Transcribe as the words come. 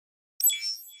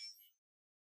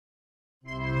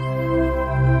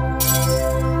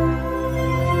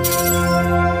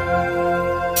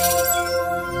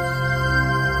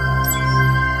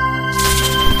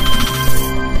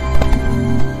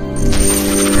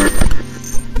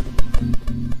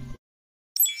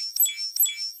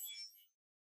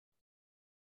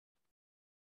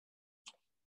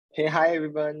Hey, hi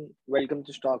everyone. Welcome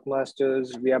to Stock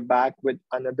Masters. We are back with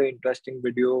another interesting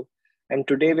video. And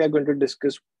today we are going to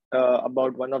discuss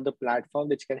about one of the platforms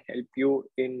which can help you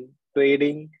in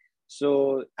trading.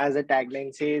 So, as the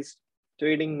tagline says,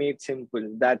 trading made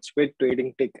simple. That's with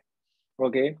Trading Tick.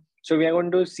 Okay. So, we are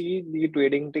going to see the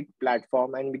Trading Tick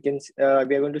platform and we are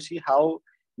going to see how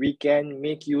we can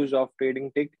make use of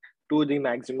Trading Tick to the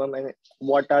maximum and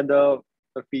what are the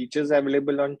features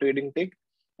available on Trading Tick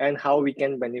and how we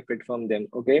can benefit from them.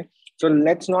 Okay, so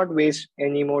let's not waste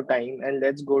any more time and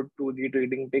let's go to the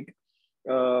Trading Tick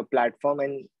platform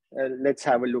and let's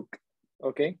have a look.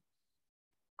 Okay.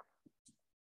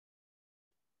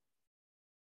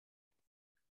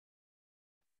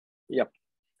 Yep.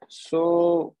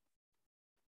 So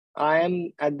I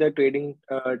am at the Trading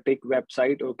Tick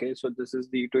website. Okay, so this is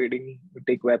the Trading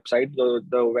Tick website. The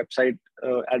website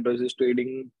address is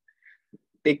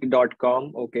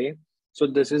tradingtick.com. Okay, so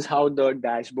this is how the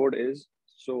dashboard is.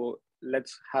 So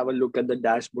let's have a look at the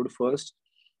dashboard first.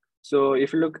 So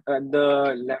if you look at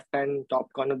the left-hand top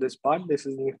corner of this part, this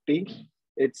is Nifty.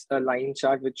 It's a line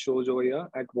chart which shows over here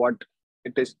at what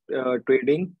it is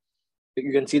trading.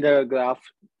 You can see the graph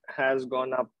has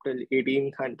gone up till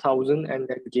 18,000 and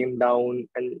then came down,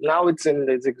 and now it's in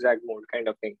the zigzag mode kind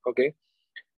of thing. Okay.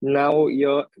 Now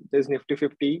here there's Nifty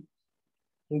 50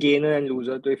 gainer and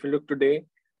loser. So if you look today,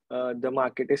 the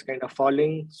market is kind of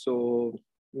falling. So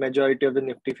majority of the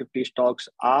Nifty 50 stocks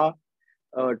are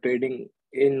trading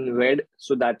in red.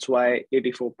 So that's why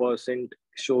 84%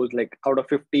 shows like out of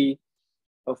 50,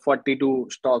 42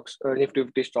 stocks, Nifty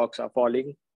 50 stocks are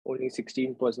falling. Only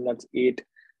 16%, that's 8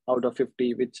 out of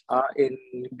 50, which are in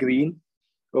green.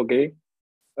 Okay.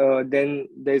 Then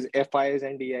there's FIs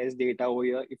and DIs data over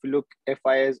here. If you look,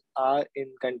 FIs are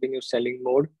in continuous selling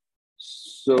mode.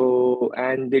 So,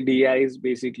 and the DIs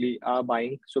basically are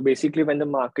buying. So basically when the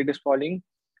market is falling,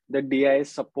 the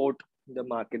DIs support the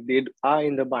market. They are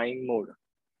in the buying mode.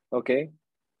 Okay.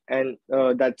 And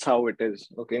that's how it is.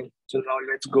 Okay. So now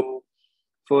let's go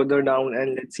further down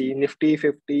and let's see Nifty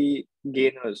 50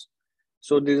 gainers.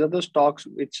 So these are the stocks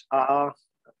which are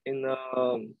in a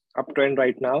uptrend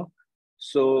right now.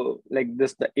 So like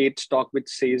this, the eight stock which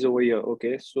says over here.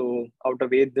 Okay. So out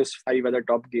of eight, this five are the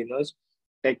top gainers.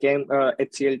 TechM,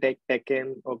 HCL Tech,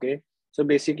 TechM. Okay. So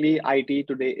basically, IT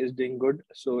today is doing good.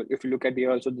 So if you look at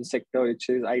here, also the sector which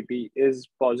is IT is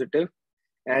positive,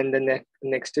 and the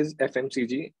next is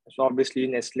FMCG. So obviously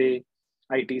Nestle,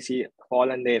 ITC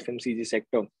fall in the FMCG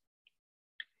sector.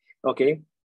 Okay.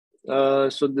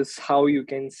 So this how you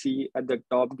can see at the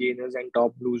top gainers and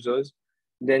top losers.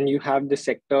 Then you have the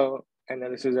sector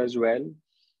analysis as well.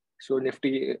 So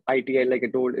Nifty ITI, like I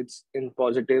told, it's in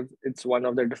positive. It's one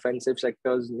of the defensive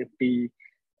sectors. Nifty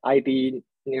IT,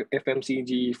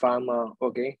 FMCG, pharma.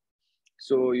 Okay.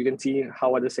 So you can see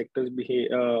how other sectors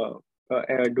behave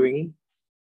doing.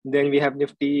 Then we have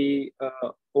Nifty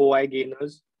OI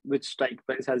gainers, which strike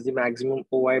price has the maximum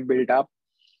OI built up,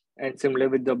 and similar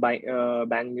with the Bank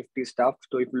Nifty stuff.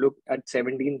 So if you look at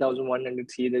 17,100,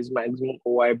 see there's maximum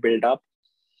OI built up.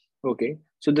 Okay,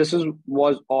 so this is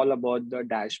was all about the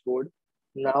dashboard.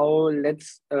 Now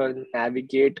let's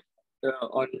navigate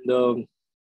on the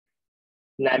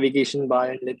navigation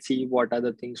bar and let's see what are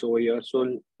the things over here.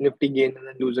 So Nifty gainer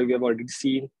and loser we have already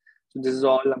seen. So this is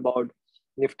all about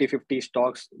Nifty 50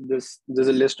 stocks. There's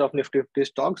a list of Nifty 50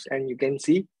 stocks, and you can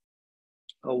see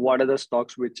what are the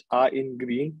stocks which are in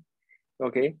green.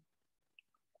 Okay,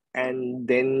 and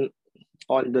then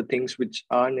all the things which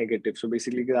are negative. So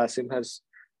basically, Grasim has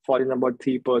fallen about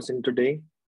 3% today.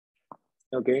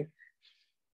 Okay,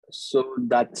 so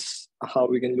that's how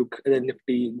we can look at the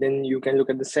Nifty. Then you can look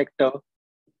at the sector.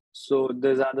 So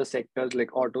these are the sectors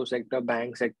like auto sector,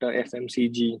 bank sector,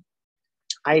 FMCG,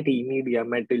 IT, media,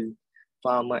 metal,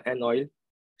 pharma, and oil.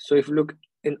 So if you look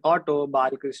in auto,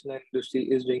 Balakrishna industry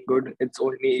is doing good.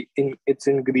 It's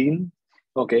in green.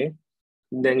 Okay.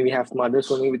 Then we have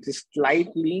Motherson, which is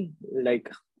slightly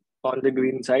like on the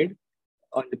green side,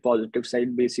 on the positive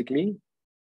side, basically.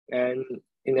 And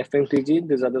in FMCG,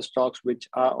 these are the stocks which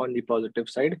are on the positive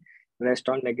side, rest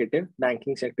on negative.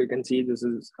 Banking sector, you can see this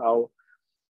is how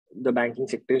the banking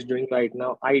sector is doing right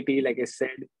now. IT, like I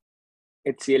said,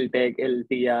 HCL Tech,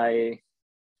 LTI,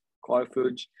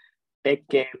 Corfuge,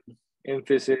 TechChem,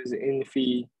 Emphasis,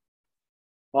 Infi,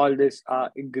 all this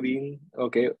are green.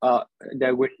 Okay,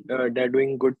 they're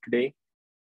doing good today.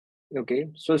 Okay,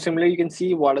 so similarly, you can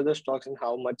see what are the stocks and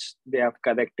how much they have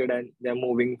corrected and they're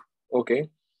moving. Okay,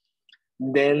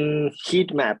 then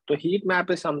heat map. So heat map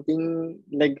is something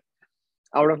like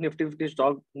out of Nifty 50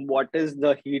 stock, what is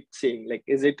the heat saying? Like,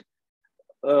 is it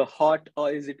hot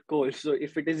or is it cold? So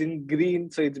if it is in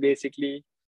green, so it's basically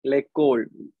like cold,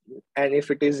 and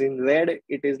if it is in red,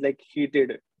 it is like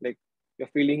heated, like you're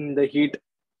feeling the heat,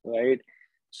 right?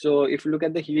 So if you look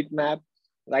at the heat map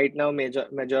right now,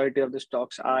 majority of the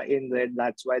stocks are in red.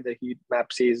 That's why the heat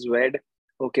map says red.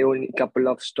 Okay, only a couple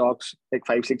of stocks, like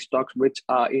 5 6 stocks, which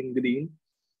are in green.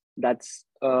 That's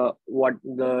what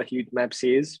the heat map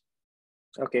says.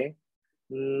 Okay.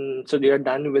 So they are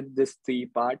done with this three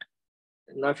part.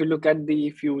 Now if you look at the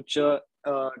future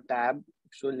tab,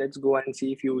 so let's go and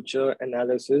see future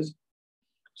analysis.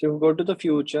 So if you go to the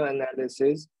future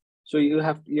analysis, so you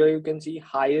have here, you can see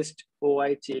highest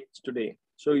OI change today.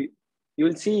 So you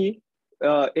will see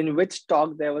in which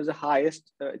stock there was the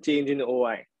highest change in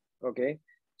OI. Okay.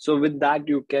 So with that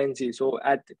you can see. So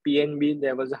at PNB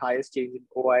there was the highest change in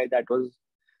OI.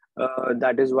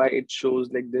 That is why it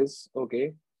shows like this.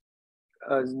 Okay.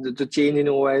 The change in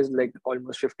OI is like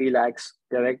almost 50 lakhs,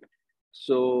 correct?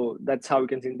 So that's how you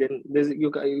can see. Then there's you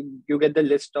get the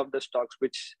list of the stocks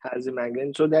which has a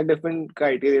magazine. So there are different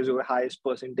criteria. So highest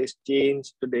percentage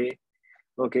change today.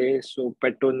 Okay, so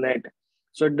Petronet.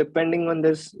 So depending on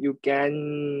this, you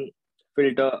can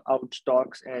filter out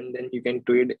stocks and then you can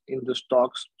trade into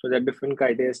stocks. So there are different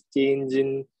criteria. Change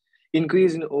in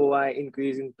increase in OI,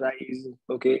 increase in price.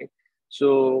 Okay,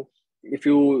 so if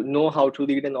you know how to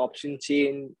read an option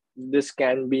chain, this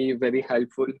can be very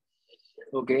helpful.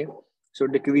 Okay, so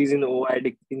decrease in OI,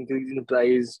 increase in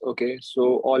price. Okay,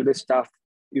 so all this stuff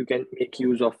you can make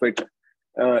use of it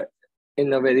uh,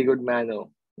 in a very good manner,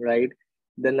 right?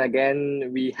 Then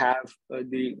again, we have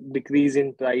the decrease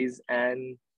in price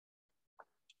and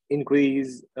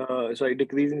decrease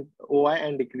in OI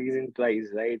and decrease in price,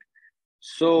 right?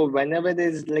 So whenever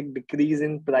there's like decrease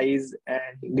in price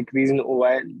and decrease in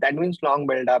OI, that means long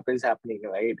build up is happening,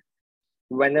 right?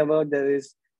 Whenever there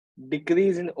is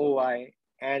decrease in OI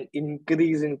and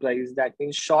increase in price, that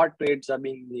means short trades are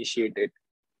being initiated,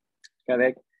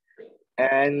 correct?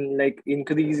 And like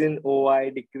increase in OI,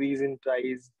 decrease in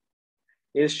price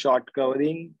is short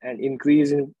covering, and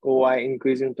increase in OI,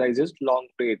 increase in price is long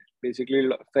trade. Basically,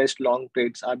 fresh long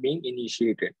trades are being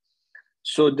initiated.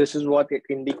 So this is what it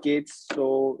indicates.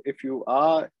 So if you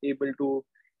are able to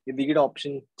read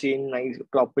option chain nice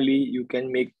properly, you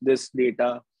can make this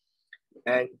data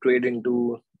and trade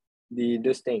into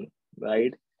this thing,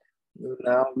 right?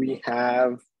 Now we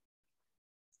have,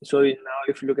 so now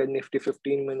if you look at Nifty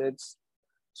 15 minutes,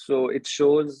 so it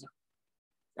shows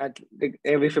at like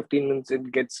every 15 minutes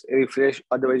it gets refreshed,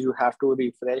 otherwise you have to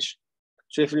refresh.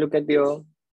 So if you look at your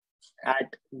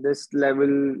at this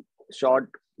level, short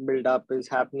build up is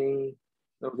happening.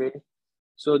 Okay,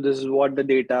 so this is what the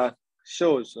data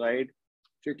shows, right?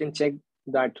 So you can check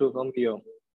that through from here.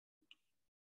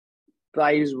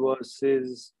 Price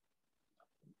versus,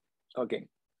 okay,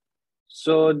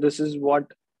 so this is what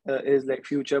is like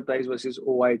future price versus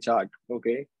OI chart.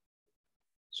 Okay,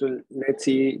 so let's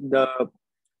see the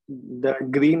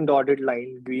green dotted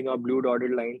line, green or blue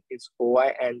dotted line is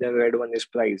OI and the red one is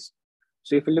price.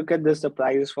 So if you look at this, the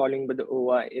price is falling, but the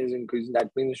OI is increasing.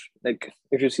 That means like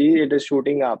if you see it is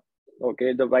shooting up,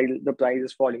 okay, while the price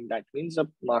is falling, that means the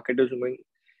market is moving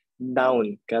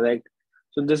down, correct?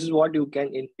 So this is what you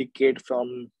can indicate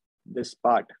from this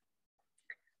part.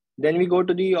 Then we go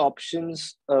to the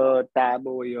options tab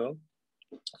over here.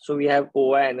 So we have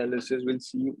OI analysis. We'll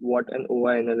see what an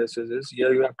OI analysis is.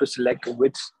 Here you have to select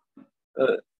which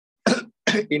uh,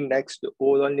 index, the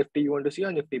overall Nifty you want to see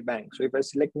or Nifty Bank. So if I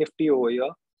select Nifty over here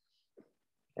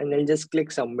and then just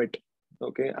click submit.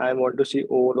 Okay, I want to see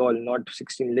overall, not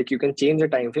 16. Like you can change the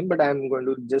time frame, but I'm going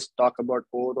to just talk about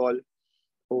overall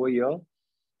over here.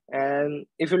 And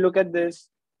if you look at this,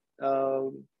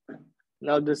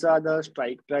 now these are the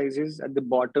strike prices at the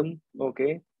bottom.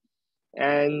 Okay,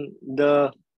 and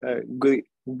the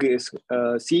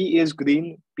C is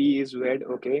green, P is red.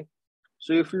 Okay,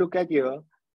 so if you look at here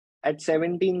at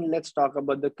 17, let's talk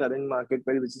about the current market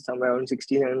price, which is somewhere around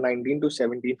 1619 to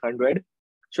 1700.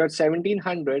 So at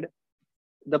 1700,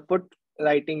 the put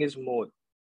writing is more.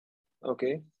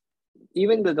 Okay,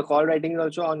 even the call writing is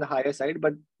also on the higher side,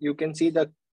 but you can see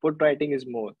the put writing is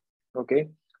more. Okay,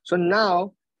 so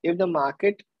now if the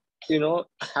market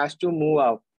has to move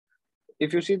up,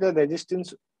 if you see the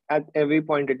resistance at every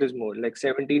point, it is more like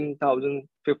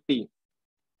 17,050.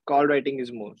 Call writing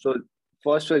is more. So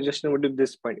first suggestion would be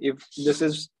this point. If this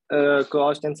is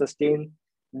crossed and sustained,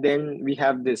 then we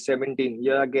have this 17.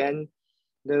 Here again,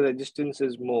 the resistance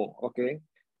is more. Okay,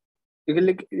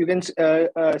 you can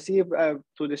see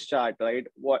through this chart, right?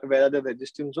 Where are the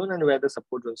resistance zone and where the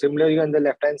support zone. Similarly, on the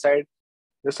left hand side,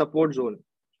 the support zone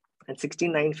at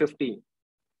 6950.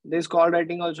 There's call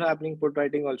writing also happening, put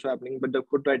writing also happening, but the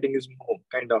put writing is more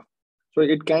kind of. So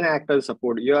it can act as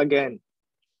support. Here again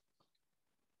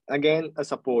a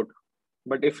support.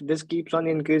 But if this keeps on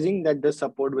increasing, that the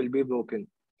support will be broken.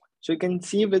 So you can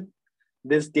see with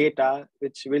this data,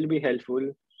 which will be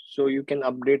helpful. So you can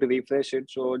update, refresh it.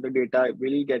 So the data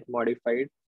will get modified.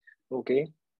 Okay.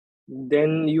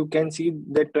 Then you can see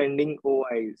the trending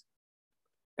OIs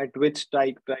at which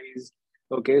strike price.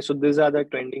 Okay. So these are the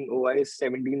trending OIs: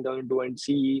 17,200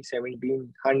 C,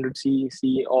 1700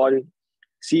 C, all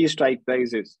C strike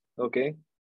prices. Okay.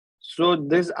 So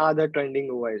these are the trending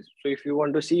OIs. So if you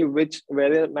want to see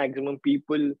where maximum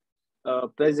people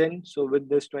present, so with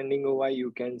this trending OI,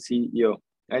 you can see here.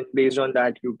 And based on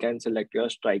that, you can select your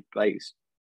strike price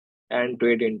and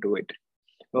trade into it.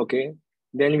 Okay.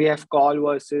 Then we have call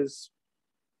versus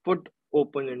put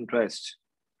open interest.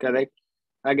 Correct.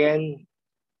 Again,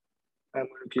 I'm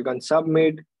going to click on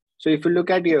submit. So if you look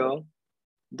at here,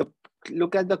 the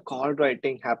look at the call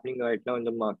writing happening right now in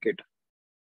the market,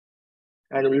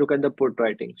 and look at the put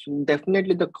writing. So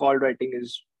definitely the call writing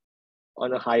is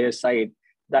on a higher side.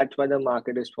 That's why the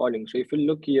market is falling. So if you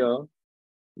look here,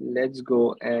 let's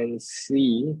go and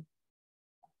see.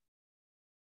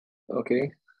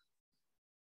 Okay.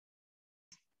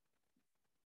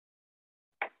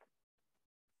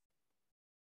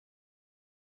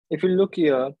 If you look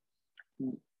here,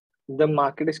 the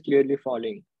market is clearly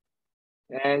falling.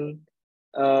 And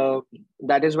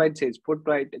that is why it says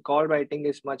call writing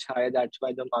is much higher. That's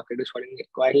why the market is falling,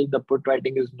 while the put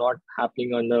writing is not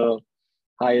happening on the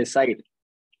higher side.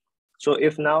 So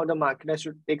if now the market has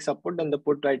to take support, then the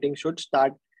put writing should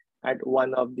start at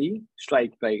one of the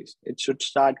strike price. It should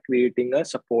start creating a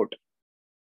support.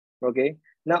 Okay.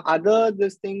 Now other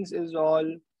these things is all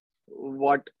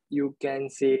what you can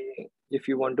say. If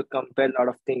you want to compare a lot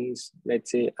of things,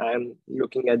 let's say I'm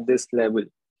looking at this level.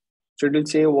 So it will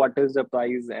say what is the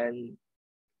price, and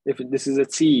if this is a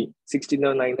C,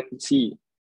 16,900 C,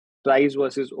 price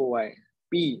versus OI,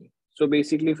 P. So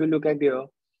basically, if you look at here,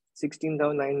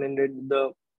 16,900,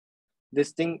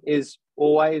 this thing is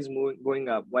OI is going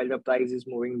up while the price is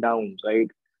moving down, right?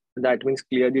 So that means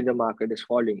clearly the market is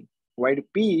falling. While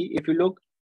P, if you look,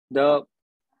 the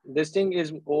this thing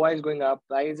is OI is going up,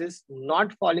 price is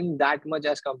not falling that much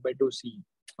as compared to C.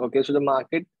 Okay, so the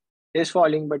market is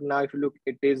falling, but now if you look,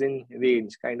 it is in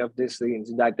range, kind of this range.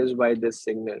 That is why this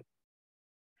signal.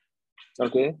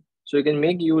 Okay, so you can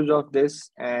make use of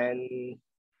this and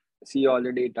see all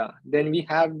the data. Then we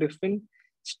have different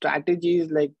strategies,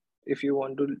 like if you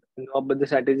want to know, but the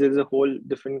strategy is a whole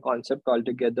different concept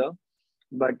altogether.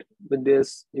 But with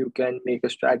this, you can make a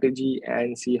strategy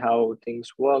and see how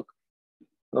things work.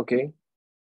 Okay.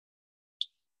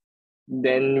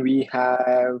 Then we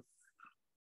have,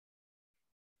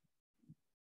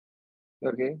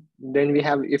 okay. Then we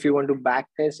have, if you want to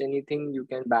backtest anything, you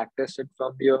can backtest it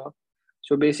from here.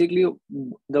 So basically,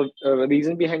 the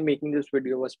reason behind making this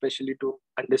video was especially to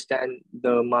understand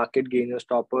the market gainers,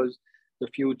 stoppers, the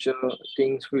future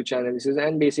things, future analysis,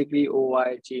 and basically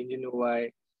OI, change in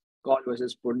OI, call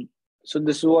versus put. So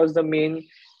this was the main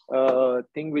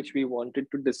thing which we wanted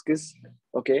to discuss.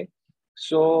 Okay.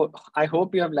 So I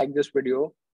hope you have liked this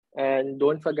video, and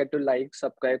don't forget to like,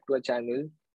 subscribe to our channel.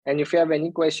 And if you have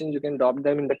any questions, you can drop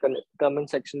them in the comment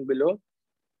section below,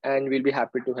 and we'll be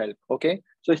happy to help. Okay.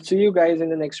 So see you guys in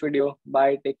the next video.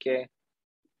 Bye. Take care.